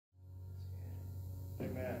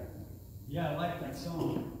Amen. Yeah, I like that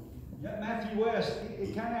song. Yeah, Matthew West,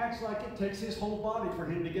 it kind of acts like it takes his whole body for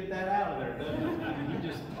him to get that out of there, doesn't it? I mean,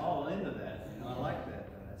 you're just all into that. You know, I like that.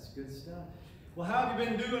 That's good stuff. Well, how have you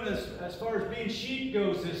been doing as far as being sheep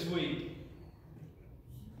goes this week?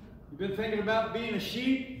 You've been thinking about being a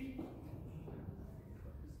sheep?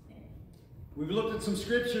 We've looked at some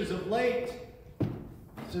scriptures of late. It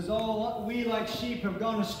says, all we like sheep have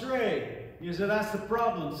gone astray. You say that's the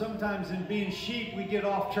problem. Sometimes in being sheep, we get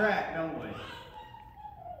off track, don't we?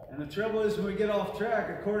 And the trouble is when we get off track,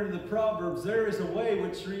 according to the Proverbs, there is a way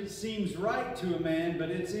which seems right to a man, but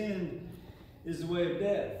its end is the way of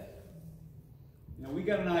death. You know, we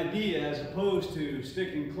got an idea, as opposed to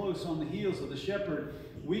sticking close on the heels of the shepherd,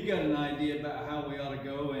 we got an idea about how we ought to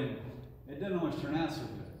go, and it doesn't always turn out so good.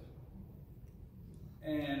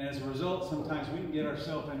 And as a result, sometimes we can get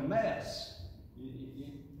ourselves in a mess. You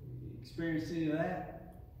experienced any of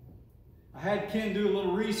that? I had Ken do a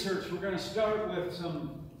little research. We're going to start with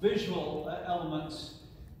some visual elements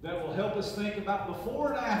that will help us think about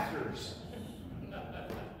before and afters.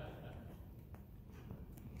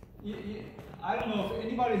 I don't know if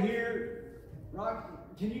anybody here,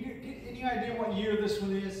 Rock, can you get any idea what year this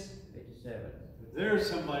one is? 57. There's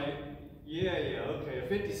somebody, yeah, okay,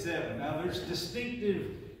 57. Now there's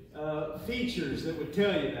distinctive features that would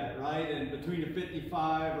tell you that, right? And between a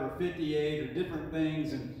 55 or a 58 or different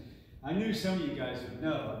things. And I knew some of you guys would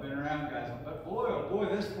know. I've been around guys, but boy, oh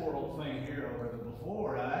boy, this poor old thing here over the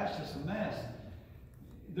before, that's just a mess.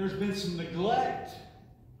 There's been some neglect.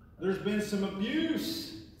 There's been some abuse.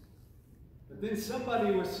 But then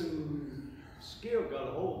somebody with some skill got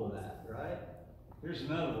a hold of that, right? Here's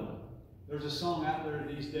another one. There's a song out there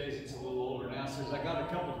these days, it's a little older now, says, I got a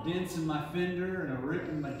couple dents in my fender and a rip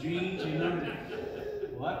in my jeans, you know.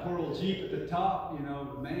 Well, that poor old Jeep at the top, you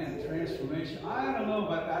know, man, transformation. I don't know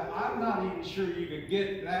about that. I'm not even sure you could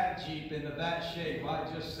get that Jeep into that shape. I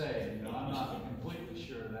just say, you know, I'm not completely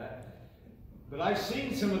sure of that. But I've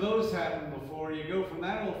seen some of those happen before. You go from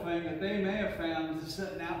that old thing that they may have found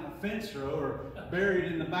sitting out in a fence row or buried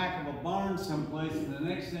in the back of a barn someplace, and the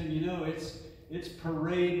next thing you know, it's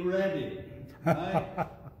parade ready, right?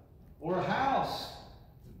 Or a house.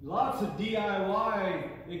 Lots of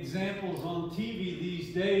DIY examples on TV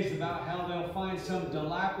these days about how they'll find some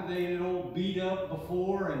dilapidated old beat up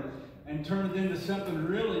before and turn it into something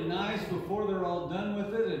really nice before they're all done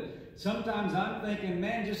with it. And sometimes I'm thinking,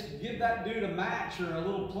 man, just give that dude a match or a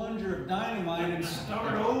little plunger of dynamite and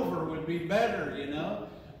start over would be better, you know?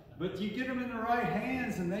 But you get them in the right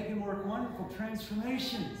hands and they can work wonderful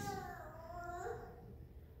transformations.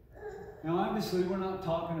 Now, obviously, we're not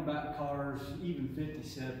talking about cars, even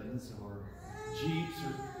 57s or Jeeps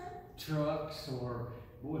or trucks or,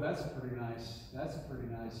 boy, that's a pretty nice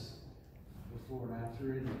before and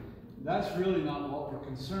after. And that's really not what we're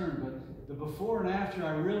concerned, but the before and after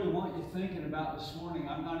I really want you thinking about this morning.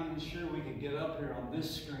 I'm not even sure we could get up here on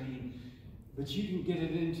this screen, but you can get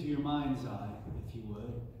it into your mind's eye, if you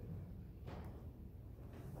would.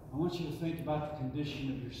 I want you to think about the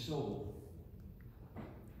condition of your soul.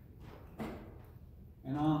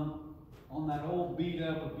 And on that old beat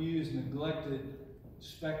up, abused, neglected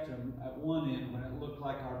spectrum at one end, when it looked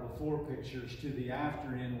like our before pictures, to the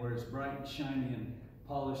after end where it's bright and shiny and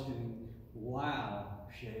polished and wow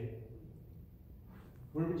shape,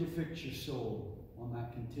 where would you fix your soul on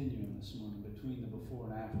that continuum this morning between the before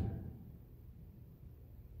and after?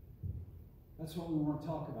 That's what we want to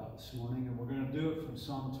talk about this morning, and we're going to do it from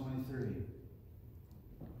Psalm 23.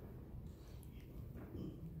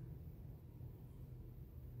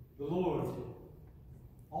 The Lord,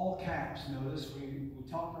 all caps, notice, we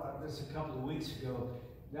talked about this a couple of weeks ago,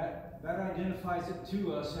 that identifies it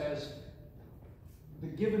to us as the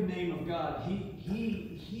given name of God.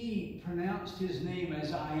 He pronounced his name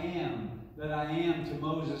as I am, that I am to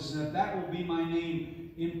Moses, and that will be my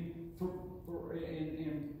name in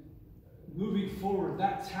moving forward.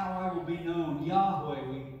 That's how I will be known. Yahweh,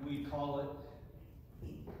 we call it.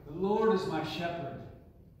 The Lord is my shepherd.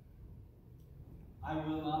 I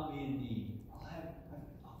will not be in need.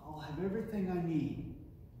 I'll have everything I need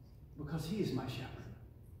because he is my shepherd.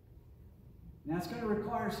 Now it's going to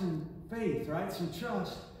require some faith, right? Some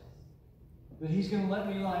trust that he's going to let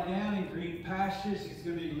me lie down in green pastures. He's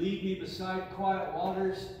going to lead me beside quiet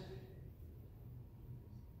waters.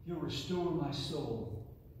 He'll restore my soul.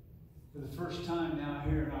 For the first time now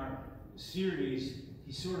here in our series,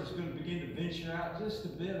 he sort of is going to begin to venture out just a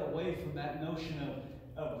bit away from that notion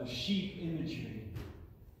of the sheep imagery.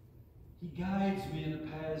 He guides me in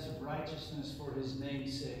the paths of righteousness for his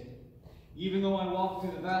name's sake. Even though I walk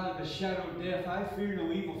through the valley of the shadow of death, I fear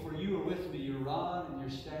no evil, for you are with me. Your rod and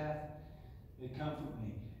your staff, They comfort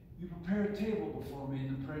me. You prepare a table before me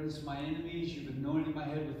in the presence of my enemies. You've anointed my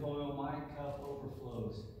head with oil. My cup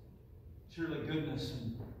overflows. Surely goodness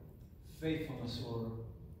and faithfulness or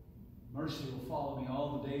mercy will follow me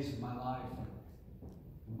all the days of my life.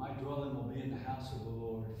 And my dwelling will be in the house of the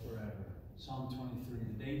Lord forever. Psalm 23.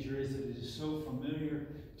 The danger is that it is so familiar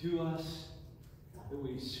to us that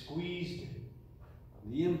we've squeezed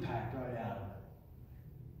the impact right out of it.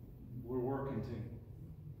 We're working to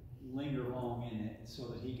linger long in it so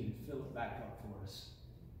that He can fill it back up for us.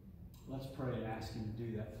 Let's pray and ask Him to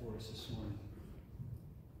do that for us this morning.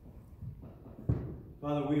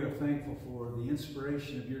 Father, we are thankful for the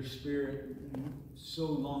inspiration of your Spirit so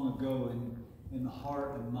long ago in the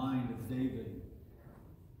heart and mind of David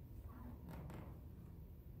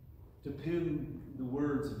to pen the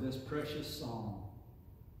words of this precious psalm.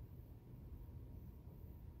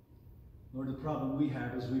 Lord, the problem we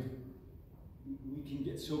have is we can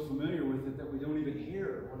get so familiar with it that we don't even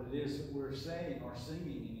hear what it is that we're saying or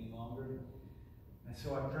singing any longer. And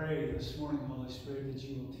so I pray this morning, Holy Spirit, that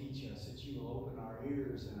you will teach us, that you will open our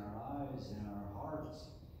ears and our eyes and our hearts,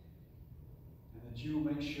 and that you will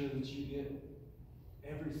make sure that you get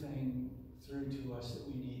everything through to us that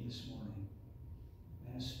we need this morning.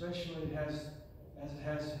 And especially as it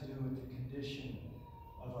has to do with the condition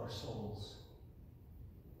of our souls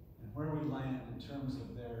and where we land in terms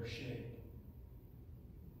of their shape.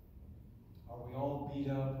 Are we all beat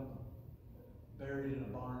up, buried in a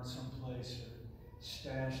barn someplace, or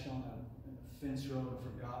stashed on a fence row and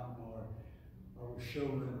forgotten, or are we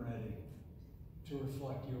sober and ready to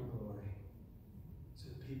reflect your glory so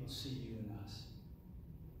that people see you in us?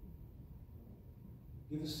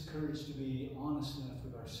 Give us the courage to be honest enough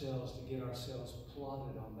with ourselves, to get ourselves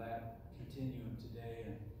plotted on that continuum today,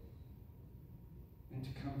 and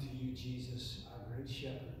to come to you, Jesus, our great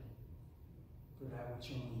shepherd, for that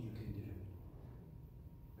which only you can do.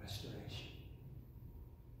 Restoration.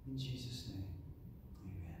 In Jesus' name,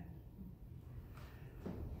 amen.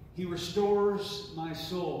 He restores my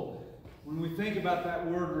soul. When we think about that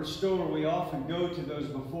word restore, we often go to those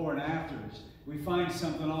before and afters. We find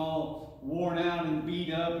something all worn out and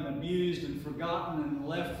beat up and abused and forgotten and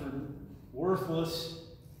left for worthless,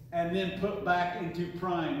 and then put back into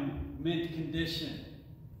prime mint condition.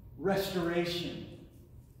 Restoration.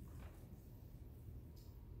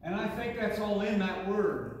 And I think that's all in that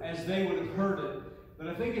word, as they would have heard it. But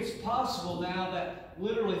I think it's possible now that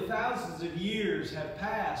literally thousands of years have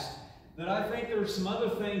passed, that I think there are some other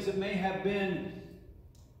things that may have been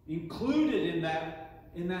included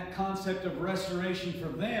in that concept of restoration for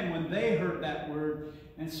them when they heard that word.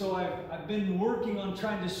 And so I've been working on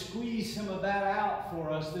trying to squeeze some of that out for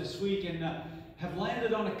us this week, and have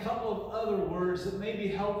landed on a couple of other words that may be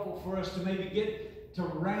helpful for us to maybe get to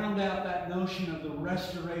round out that notion of the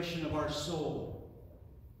restoration of our soul.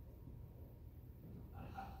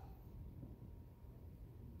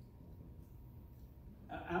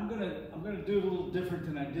 I'm gonna do it a little different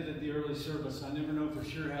than I did at the early service. I never know for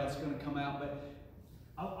sure how it's going to come out, but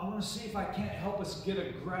I want to see if I can't help us get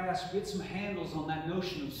a grasp, get some handles on that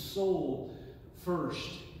notion of soul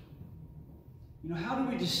first. You know, how do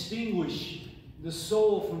we distinguish the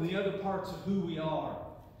soul from the other parts of who we are?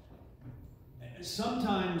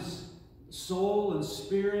 Sometimes soul and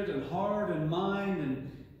spirit and heart and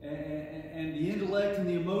mind and the intellect and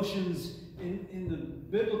the emotions in the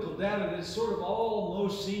biblical data, that sort of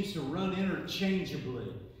almost seems to run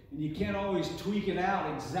interchangeably, and you can't always tweak it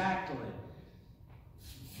out exactly.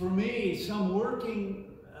 For me, some working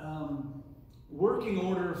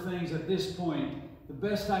order of things at this point, the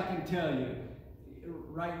best I can tell you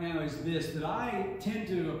right now is this, that I tend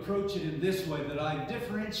to approach it in this way, that I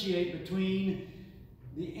differentiate between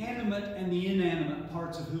the animate and the inanimate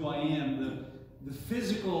parts of who I am, the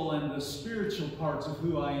physical and the spiritual parts of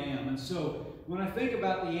who I am. And so when I think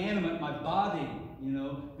about the animate, my body, you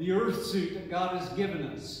know, the earth suit that God has given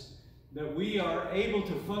us, that we are able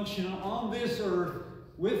to function on this earth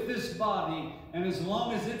with this body, and as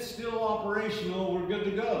long as it's still operational, we're good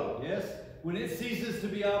to go, yes? When it ceases to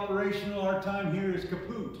be operational, our time here is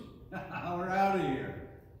kaput. We're out of here.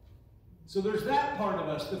 So there's that part of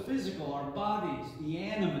us, the physical, our bodies, the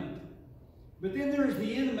animate. But then there's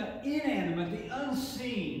the inanimate, the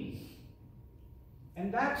unseen.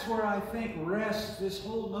 And that's where I think rests this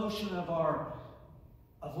whole notion of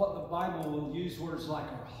what the Bible will use words like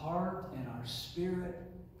our heart and our spirit,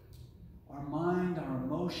 our mind, our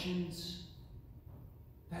emotions.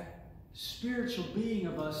 That spiritual being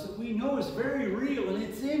of us that we know is very real, and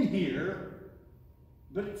it's in here,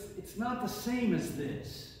 but it's not the same as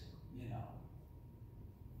this.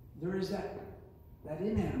 There is that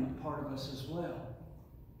inanimate part of us as well.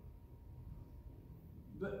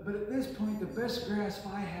 But at this point, the best grasp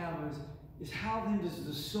I have is how then does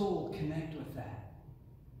the soul connect with that?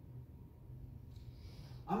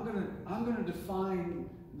 I'm gonna define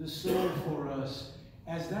the soul for us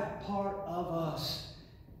as that part of us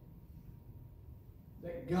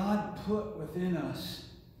that God put within us.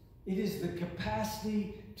 It is the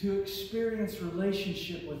capacity to experience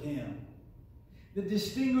relationship with Him that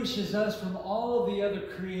distinguishes us from all of the other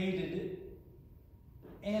created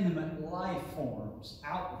animate life forms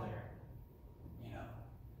out there. You know,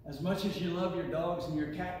 as much as you love your dogs and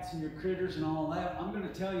your cats and your critters and all that, I'm going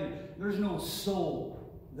to tell you, there's no soul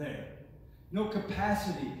there. No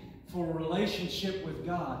capacity for a relationship with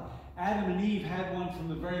God. Adam and Eve had one from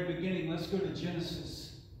the very beginning. Let's go to Genesis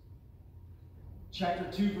chapter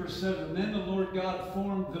 2, verse 7. Then the Lord God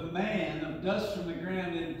formed the man of dust from the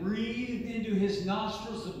ground and breathed into his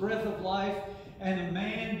nostrils the breath of life, and the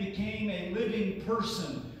man became a living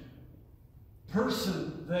person.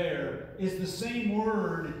 Person there is the same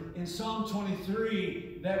word in Psalm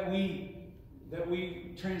 23 that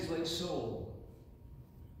we translate soul.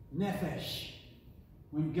 Nephesh.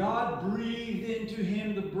 When God breathed into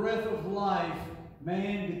him the breath of life,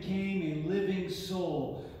 man became a living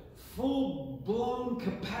soul. Full-blown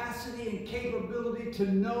capacity and capability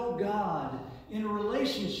to know God in a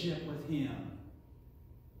relationship with Him.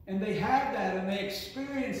 And they had that and they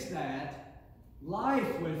experienced that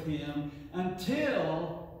life with Him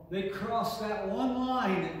until they crossed that one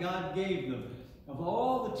line that God gave them. Of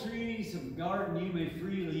all the trees of the garden you may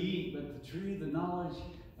freely eat, but the tree of the knowledge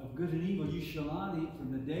of good and evil you shall not eat.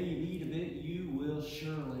 From the day you eat of it, you will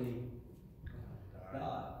surely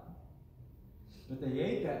die. But they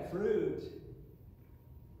ate that fruit,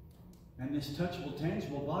 and this touchable,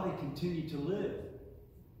 tangible body continued to live.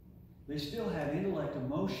 They still had intellect,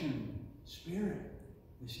 emotion, spirit.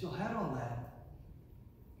 They still had all that.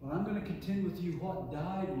 But I'm going to contend with you, what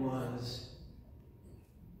died was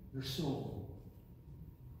their soul.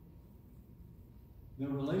 Their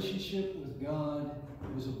relationship with God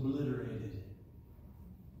was obliterated.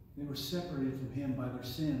 They were separated from Him by their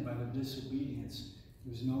sin, by their disobedience.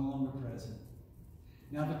 It was no longer present.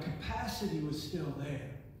 Now the capacity was still there.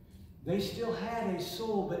 They still had a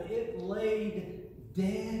soul, but it laid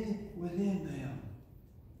dead within them.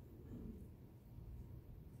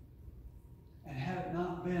 And had it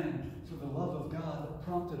not been for the love of God that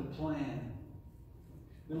prompted a plan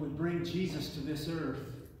that would bring Jesus to this earth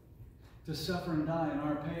to suffer and die in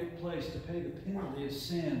our place, to pay the penalty of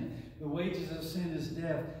sin. The wages of sin is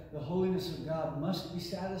death. The holiness of God must be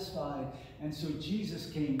satisfied. And so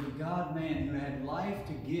Jesus came, the God-man who had life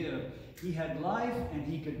to give. He had life and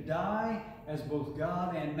He could die as both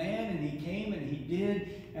God and man. And He came and He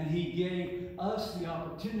did. And He gave us the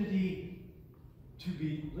opportunity to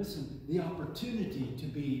be, listen, the opportunity to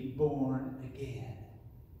be born again.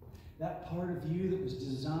 That part of you that was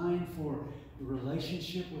designed for the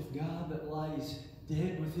relationship with God that lies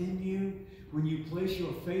dead within you, when you place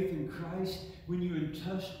your faith in Christ, when you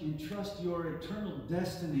entrust your eternal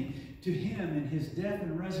destiny to Him in His death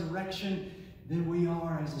and resurrection, then we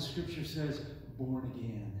are, as the Scripture says, born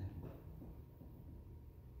again.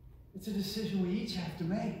 It's a decision we each have to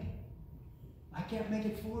make. I can't make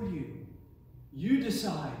it for you. You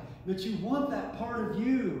decide that you want that part of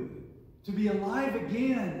you to be alive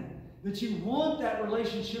again, that you want that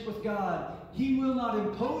relationship with God. He will not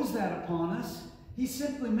impose that upon us. He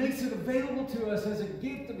simply makes it available to us as a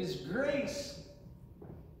gift of His grace.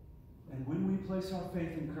 And when we place our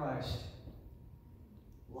faith in Christ,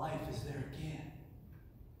 life is there again.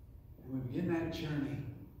 And we begin that journey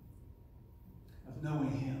of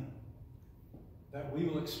knowing Him that we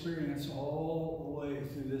will experience all the way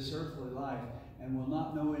through this earthly life and will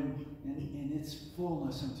not know in its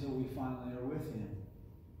fullness until we finally are with Him.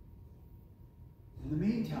 In the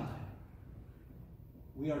meantime,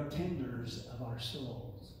 we are tenders of our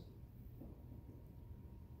souls.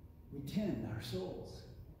 We tend our souls.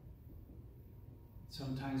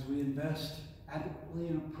 Sometimes we invest adequately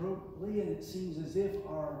and appropriately, and it seems as if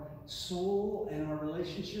our soul and our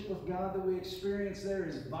relationship with God that we experience there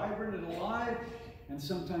is vibrant and alive, and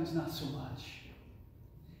sometimes not so much.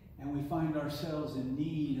 And we find ourselves in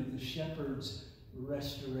need of the shepherd's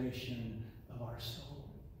restoration of our soul.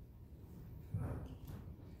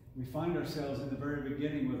 We find ourselves in the very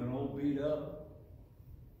beginning with an old beat up,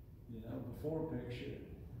 before picture.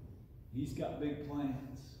 He's got big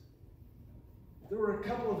plans. There were a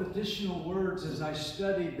couple of additional words as I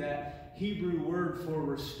studied that Hebrew word for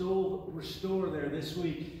restore there this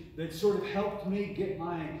week that sort of helped me get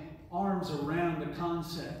my arms around the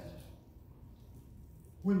concept.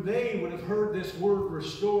 when they would have heard this word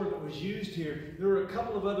restore that was used here, there were a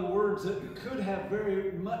couple of other words that could have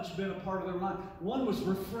very much been a part of their mind. One was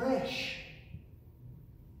refresh.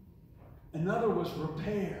 Another was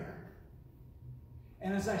repair.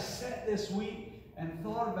 And as I sat this week and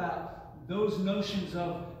thought about those notions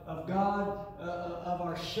of God, of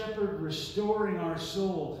our shepherd restoring our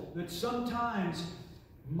soul, that sometimes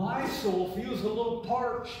my soul feels a little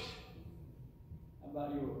parched. How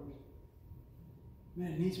about yours?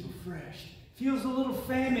 Man, it needs refreshed. Feels a little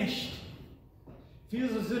famished.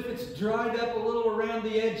 Feels as if it's dried up a little around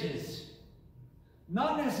the edges.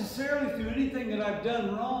 Not necessarily through anything that I've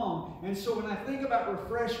done wrong. And so when I think about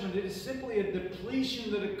refreshment, it is simply a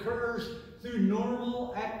depletion that occurs through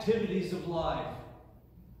normal activities of life.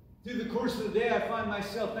 Through the course of the day, I find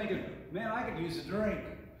myself thinking, man, I could use a drink.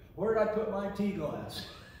 Where did I put my tea glass?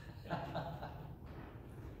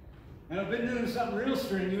 And I've been doing something real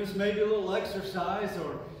strenuous, maybe a little exercise,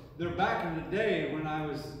 or back in the day when I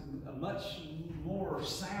was much more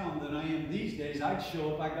sound than I am these days, I'd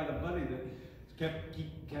show up. I got a buddy that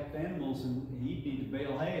kept animals, and he'd need to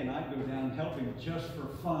bale hay, and I'd go down and help him just for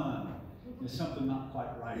fun. There's something not quite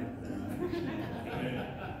right up there. I understand.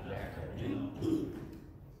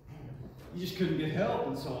 You just couldn't get help,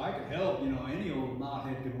 and so I could help. Any old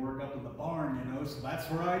knothead could work up in the barn, so that's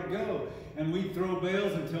where I'd go. And we'd throw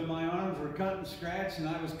bales until my arms were cut and scratched, and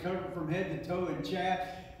I was covered from head to toe in chaff.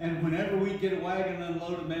 And whenever we'd get a wagon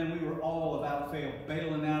unloaded, man, we were all without fail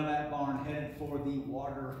bailing out of that barn, headed for the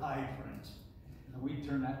water hydrant. And we'd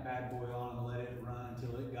turn that bad boy on and let it run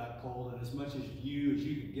until it got cold, and as much as you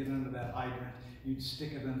could get under that hydrant, you'd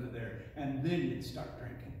stick it under there, and then you'd start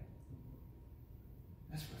drinking.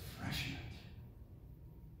 That's refreshment.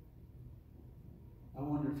 I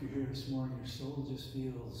wonder if you're here this morning, your soul just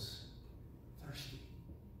feels thirsty.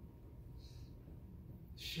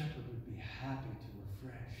 The shepherd would be happy to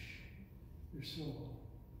refresh your soul.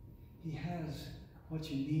 He has what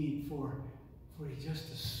you need for you just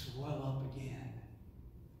to swell up again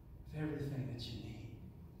with everything that you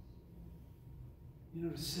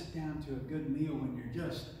need. To sit down to a good meal when you're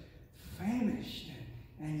just famished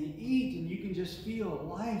and you eat and you can just feel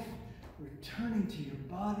life returning to your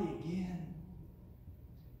body again.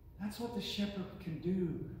 That's what the shepherd can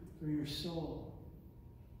do for your soul.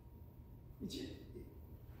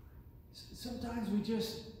 Sometimes we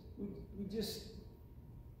just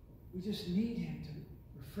need him to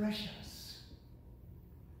refresh us.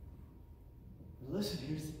 But listen,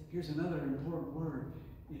 here's another important word.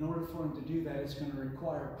 In order for him to do that, it's going to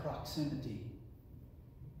require proximity.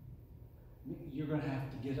 You're going to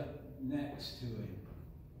have to get up next to him.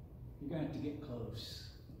 You're going to have to get close.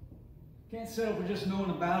 Can't settle for just knowing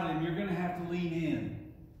about him. You're going to have to lean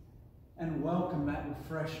in and welcome that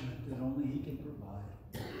refreshment that only he can provide.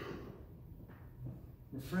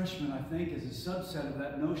 Refreshment, I think, is a subset of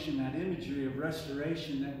that notion, that imagery of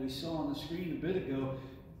restoration that we saw on the screen a bit ago.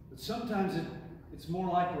 But sometimes it's more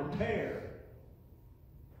like repair.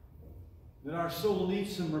 That our soul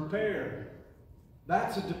needs some repair.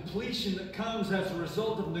 That's a depletion that comes as a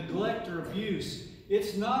result of neglect or abuse.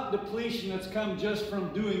 It's not depletion that's come just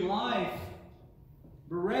from doing life,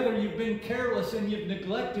 but rather you've been careless and you've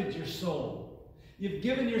neglected your soul. You've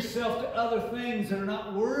given yourself to other things that are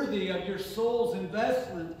not worthy of your soul's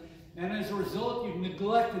investment, and as a result you've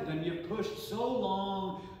neglected them. You've pushed so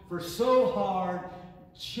long, for so hard,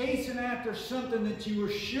 chasing after something that you were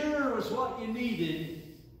sure was what you needed,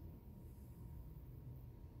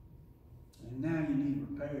 and now you need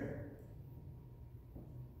repair.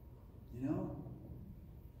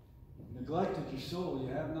 Neglected your soul.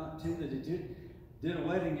 You have not tended it. Did a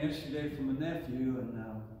wedding yesterday for my nephew,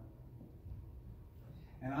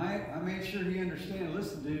 and I made sure he understand.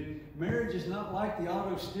 Listen, dude, marriage is not like the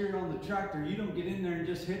auto steer on the tractor. You don't get in there and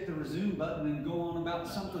just hit the resume button and go on about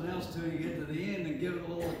something else till you get to the end and give it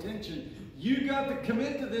a little attention. You got to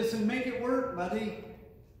commit to this and make it work, buddy.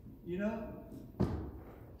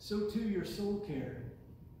 So too your soul care.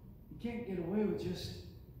 You can't get away with just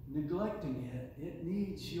neglecting it. It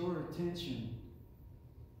needs your attention.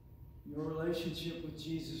 Your relationship with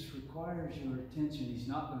Jesus requires your attention. He's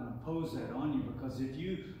not going to impose that on you, because if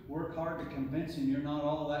you work hard to convince him you're not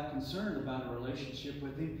all that concerned about a relationship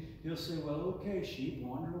with him, he'll say, well, okay, sheep,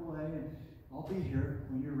 wander away, and I'll be here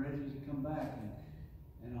when you're ready to come back,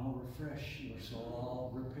 and I'll refresh your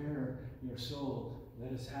soul. I'll repair your soul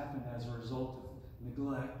that has happened as a result of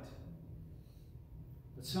neglect.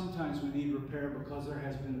 But sometimes we need repair because there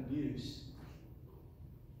has been abuse.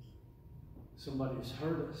 Somebody has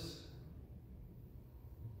hurt us.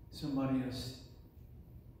 Somebody has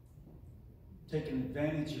taken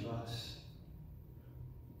advantage of us.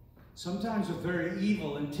 sometimes with very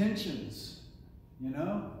evil intentions, you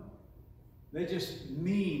know? They just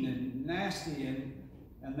mean and nasty, and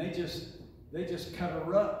they just cut a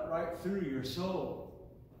rut right through your soul.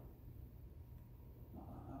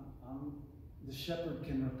 The shepherd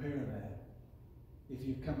can repair that if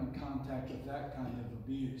you come in contact with that kind of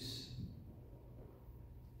abuse.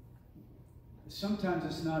 Sometimes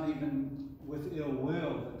it's not even with ill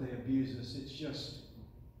will that they abuse us. It's just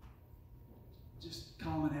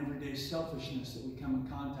common everyday selfishness that we come in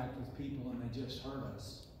contact with people and they just hurt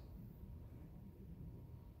us.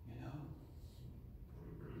 You know?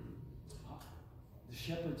 The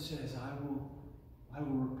shepherd says, I will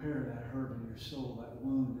repair that hurt in your soul, that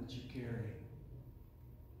wound that you carry.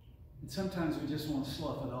 And sometimes we just want to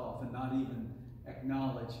slough it off and not even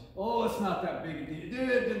acknowledge, oh, it's not that big a deal.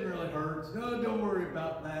 It didn't really hurt. No, don't worry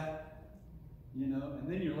about that. You know, and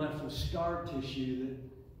then you're left with scar tissue that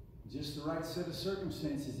just the right set of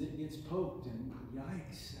circumstances, it gets poked and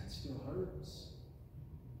yikes, that still hurts.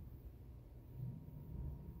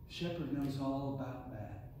 Shepherd knows all about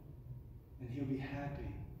that. And he'll be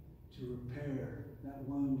happy to repair that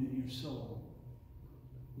wound in your soul.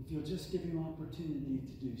 If you'll just give him opportunity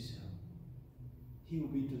to do so, he will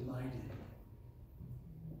be delighted.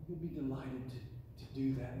 He'll be delighted to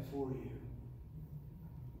do that for you.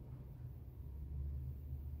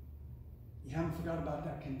 You haven't forgot about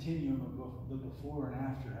that continuum of the before and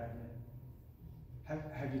after, have you?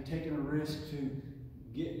 Have you taken a risk to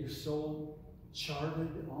get your soul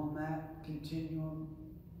charted on that continuum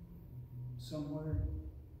somewhere?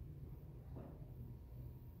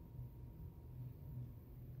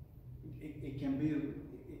 It can be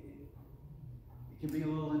a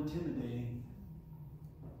little intimidating.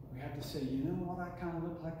 We have to say, you know what, I kind of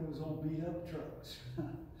look like those old beat up trucks.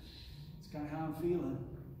 It's kind of how I'm feeling.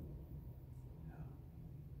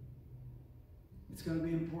 It's going to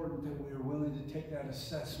be important that we are willing to take that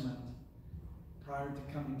assessment prior to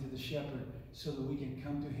coming to the shepherd so that we can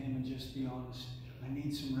come to him and just be honest. I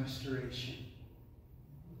need some restoration.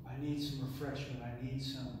 I need some refreshment. I need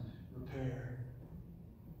some repair.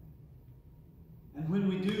 And when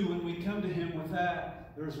we do, when we come to him with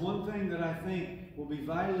that, there's one thing that I think will be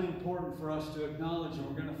vitally important for us to acknowledge, and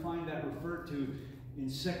we're going to find that referred to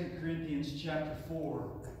in 2 Corinthians chapter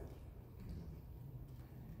 4.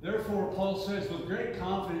 Therefore, Paul says with great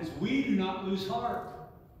confidence, we do not lose heart.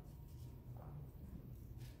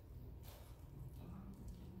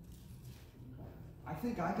 I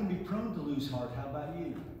think I can be prone to lose heart. How about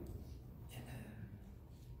you?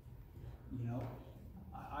 You know,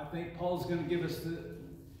 I think Paul's going to give us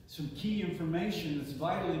some key information that's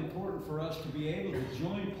vitally important for us to be able to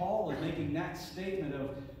join Paul in making that statement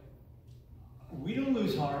of, we don't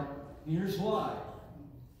lose heart, and here's why.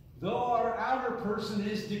 Though our outer person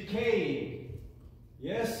is decaying.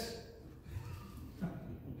 Yes?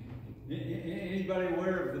 Anybody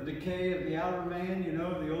aware of the decay of the outer man? You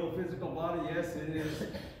know, the old physical body? Yes, it is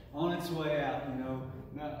on its way out, you know.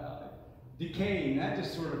 Decaying, that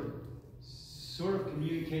just sort of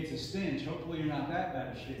communicates a stench. Hopefully you're not that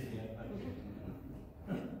bad of shape yet. But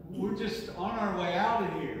we're just on our way out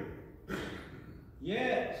of here.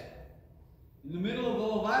 Yet, in the middle of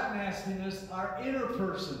all that nastiness, our inner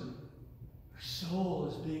person, our soul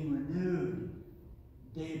is being renewed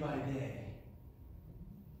day by day.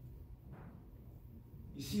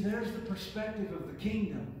 You see, there's the perspective of the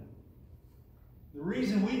kingdom. The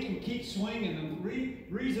reason we can keep swinging,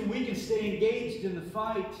 the reason we can stay engaged in the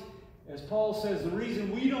fight, as Paul says, the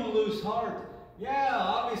reason we don't lose heart. Yeah,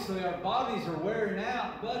 obviously our bodies are wearing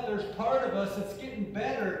out, but there's part of us that's getting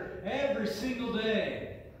better every single day.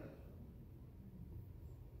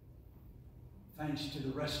 Thanks to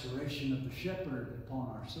the restoration of the shepherd upon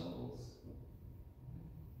our souls.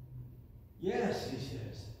 Yes, he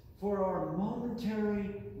says, for our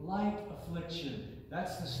momentary light affliction.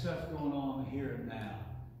 That's the stuff going on here and now.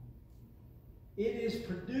 It is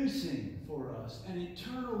producing for us an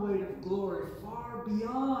eternal weight of glory far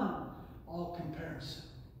beyond all comparison.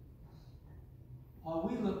 While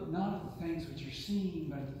we look not at the things which are seen,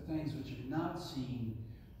 but at the things which are not seen.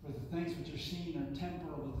 For the things which are seen are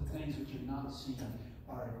temporal, but the things which are not seen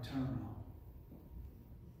are eternal.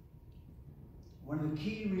 One of the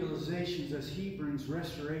key realizations as he brings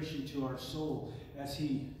restoration to our soul, as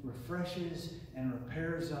he refreshes and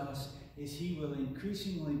repairs us, is he will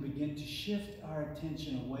increasingly begin to shift our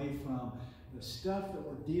attention away from the stuff that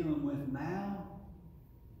we're dealing with now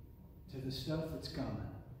to the stuff that's coming.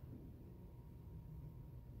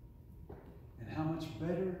 And how much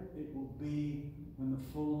better it will be when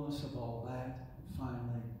the fullness of all that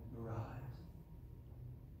finally arrives.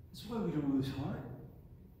 That's why we don't lose heart.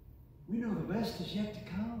 We know the best is yet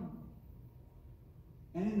to come.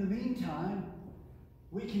 And in the meantime,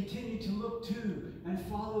 we continue to look to and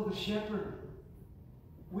follow the shepherd.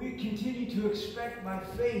 We continue to expect by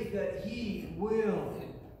faith that he will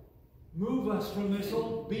move us from this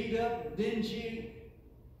old beat up, dingy,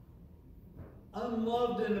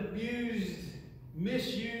 unloved and abused,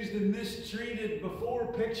 misused and mistreated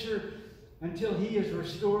before picture until he has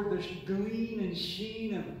restored the gleam and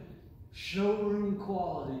sheen of showroom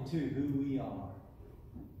quality to who we are.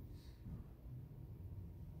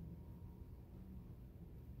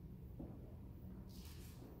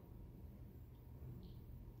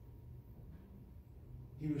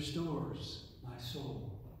 He restores my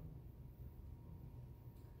soul.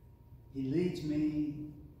 He leads me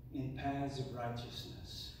in paths of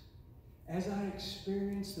righteousness. As I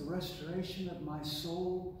experience the restoration of my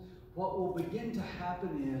soul, what will begin to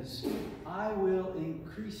happen is I will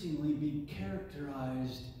increasingly be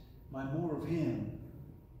characterized by more of him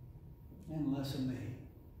and less of me.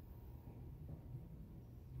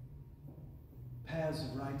 Paths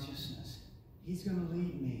of righteousness. He's going to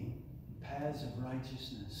lead me in paths of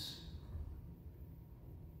righteousness.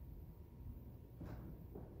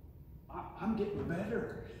 I'm getting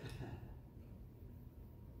better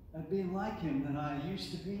at being like him than I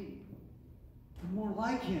used to be. I'm more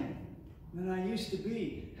like him than I used to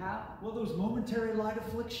be. How? Well, those momentary light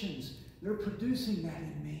afflictions, they're producing that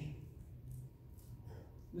in me.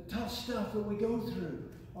 The tough stuff that we go through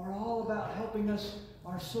are all about helping us,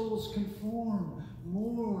 our souls, conform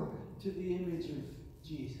more to the image of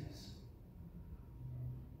Jesus.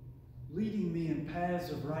 Leading me in paths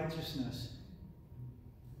of righteousness.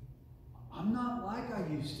 I'm not like I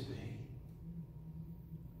used to be.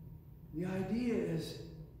 The idea is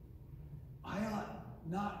I ought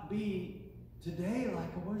not be today like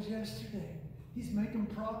I was yesterday. He's making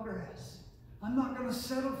progress. I'm not going to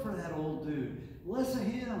settle for that old dude. Less of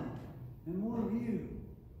him and more of you.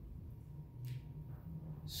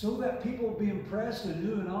 So that people will be impressed and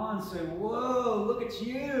ooh and ah and say, whoa, look at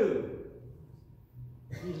you.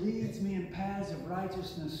 He leads me in paths of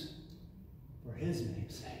righteousness for his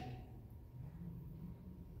name's sake.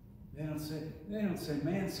 They don't say,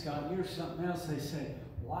 man, Scott, you're something else. They say,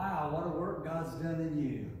 wow, what a work God's done in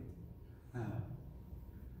you. No.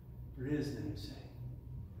 For his name's sake.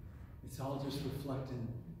 It's all just reflecting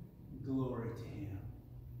glory to him.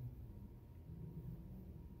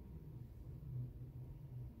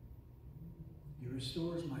 He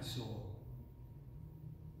restores my soul.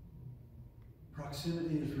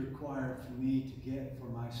 Proximity is required for me to get for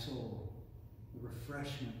my soul the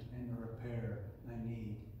refreshment and the repair I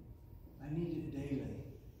need. I need it daily.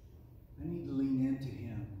 I need to lean into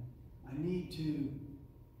him. I need to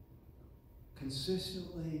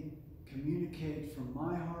consistently communicate from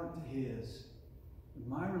my heart to his.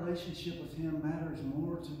 My relationship with him matters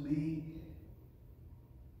more to me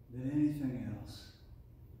than anything else.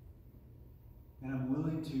 And I'm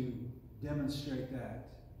willing to demonstrate that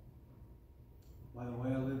by the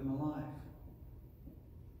way I live my life.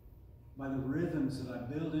 By the rhythms that I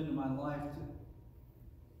build into my life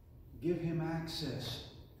to give him access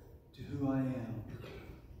to who I am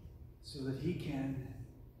so that he can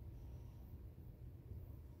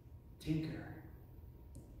tinker.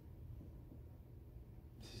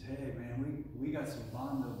 He says, hey man, we got some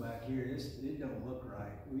Bondo back here. It don't look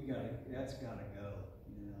right. That's gotta go.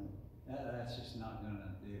 You know, that's just not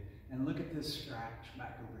gonna do. And look at this scratch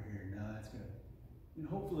back over here. No, that's gonna. And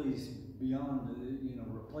hopefully he's beyond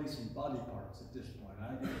replacing body parts at this point.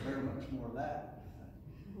 I get very much more of that.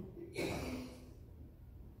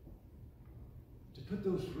 To put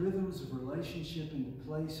those rhythms of relationship into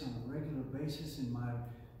place on a regular basis in my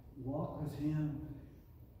walk with him,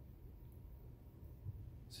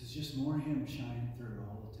 so it's just more of him shining through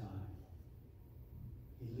all the time.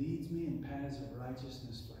 He leads me in paths of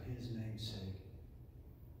righteousness for his name's sake.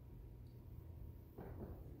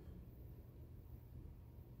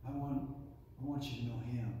 I want you to know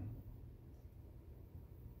him.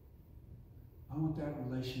 I want that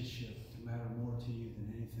relationship to matter more to you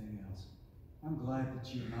than anything else. I'm glad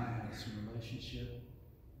that you and I have some relationship.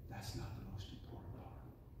 That's not the most important part.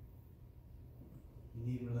 You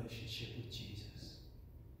need relationship with Jesus.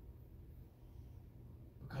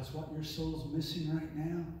 Because what your soul's missing right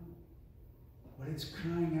now, what it's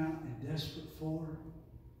crying out and desperate for,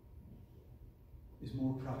 is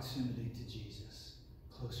more proximity to Jesus,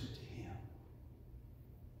 closer to him.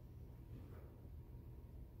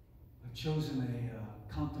 I've chosen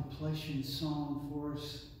a contemplation song for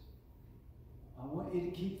us. I want you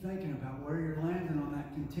to keep thinking about where you're landing on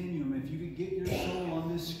that continuum. If you could get your soul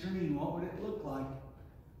on this screen, what would it look like?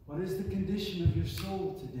 What is the condition of your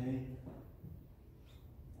soul today?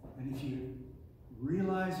 And if you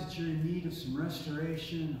realize that you're in need of some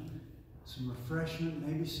restoration, some refreshment,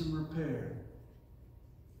 maybe some repair,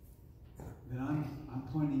 then I'm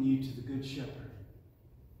pointing you to the Good Shepherd,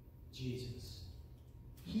 Jesus.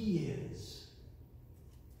 He is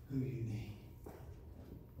who you need.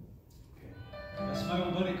 Okay. That's my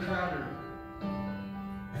old buddy Crowder.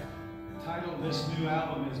 The title of this new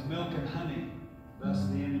album is Milk and Honey, thus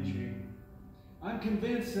the imagery. I'm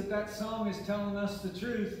convinced that that song is telling us the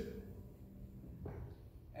truth,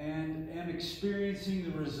 and am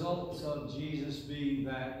experiencing the results of Jesus being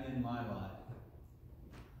that in my life.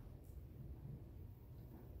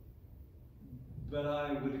 But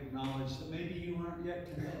I would acknowledge that maybe you aren't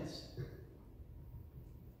yet convinced.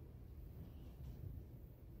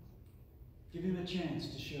 Give him a chance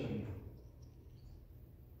to show you.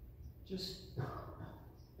 Just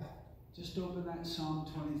open that Psalm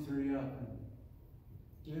 23 up and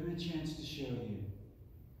give him a chance to show you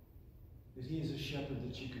that he is a shepherd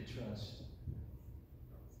that you could trust.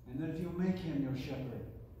 And that if you'll make him your shepherd,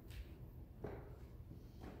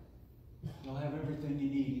 you'll have everything you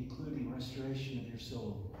need, including restoration of your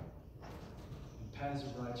soul and paths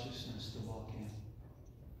of righteousness to walk in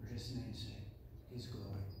for his name's sake, his glory.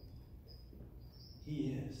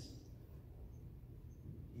 He is.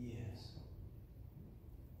 He is.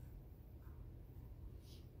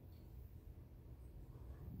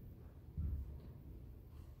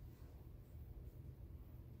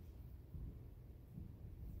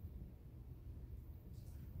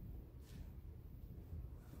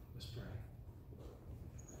 Let's pray.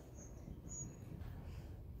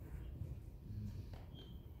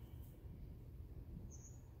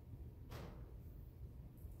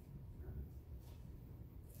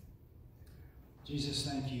 Jesus,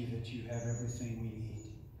 thank you that you have everything we need.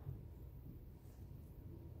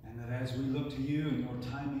 And that as we look to you and your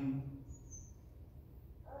timing,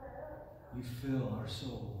 you fill our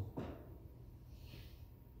soul.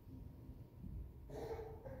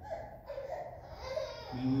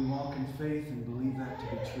 May we walk in faith and believe that to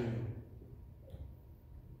be true.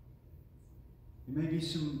 There may be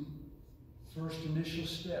some first initial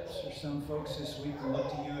steps for some folks this week to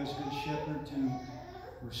look to you as Good Shepherd to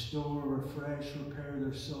restore, refresh, repair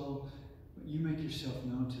their soul. But you make yourself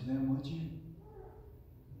known to them, would you?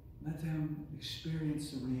 Let them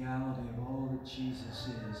experience the reality of all that Jesus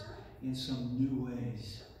is in some new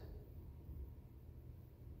ways,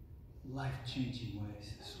 life-changing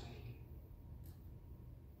ways this week.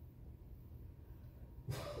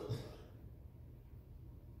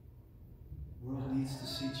 The world needs to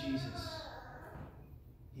see Jesus.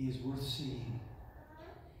 He is worth seeing.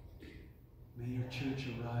 May your church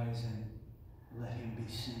arise and let him be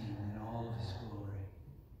seen in all of his glory.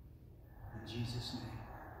 In Jesus' name,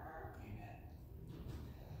 amen.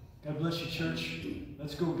 God bless you, church.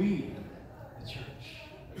 Let's go be the church.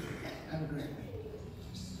 Have a great week.